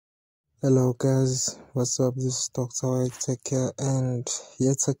Hello guys, what's up? This is Dr. White Take Care, and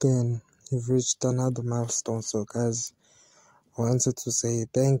yet again you've reached another milestone. So guys, I wanted to say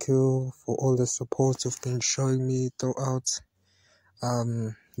thank you for all the support you've been showing me throughout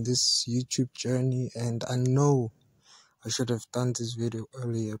this YouTube journey. And I know I should have done this video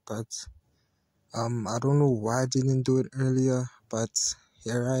earlier, but I don't know why I didn't do it earlier, but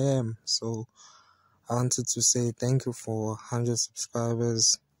here I am. So I wanted to say thank you for 100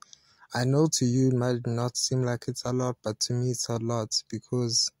 subscribers. I know to you it might not seem like it's a lot, but to me it's a lot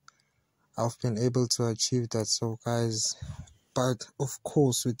because I've been able to achieve that. So guys, but of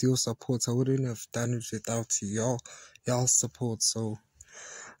course with your support, I wouldn't have done it without y'all support. So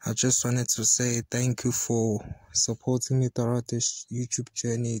I just wanted to say thank you for supporting me throughout this YouTube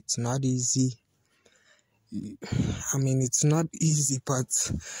journey. It's not easy. I mean, it's not easy, but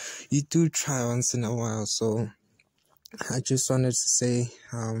you do try once in a while. So I just wanted to say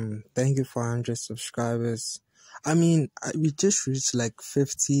thank you for 100 subscribers. I mean, we just reached like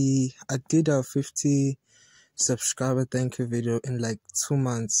 50. I did a 50 subscriber thank you video in like 2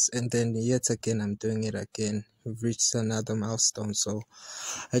 months, and then yet again I'm doing it again. We've reached another milestone. So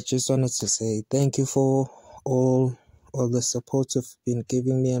I just wanted to say thank you for all the support you've been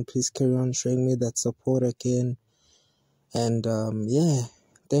giving me, and please carry on showing me that support again. And yeah,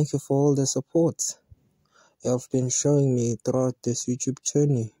 thank you for all the support you have been showing me throughout this YouTube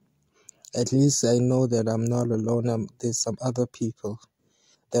journey. At least I know that I'm not alone. There's some other people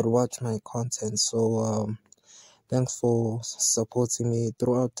that watch my content. So thanks for supporting me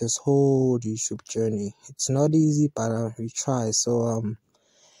throughout this whole YouTube journey. It's not easy, but we try. So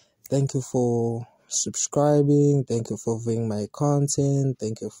thank you for subscribing. Thank you for viewing my content.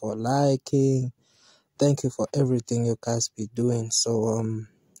 Thank you for liking. Thank you for everything you guys be doing. So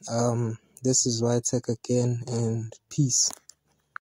this is White Tech again, and peace.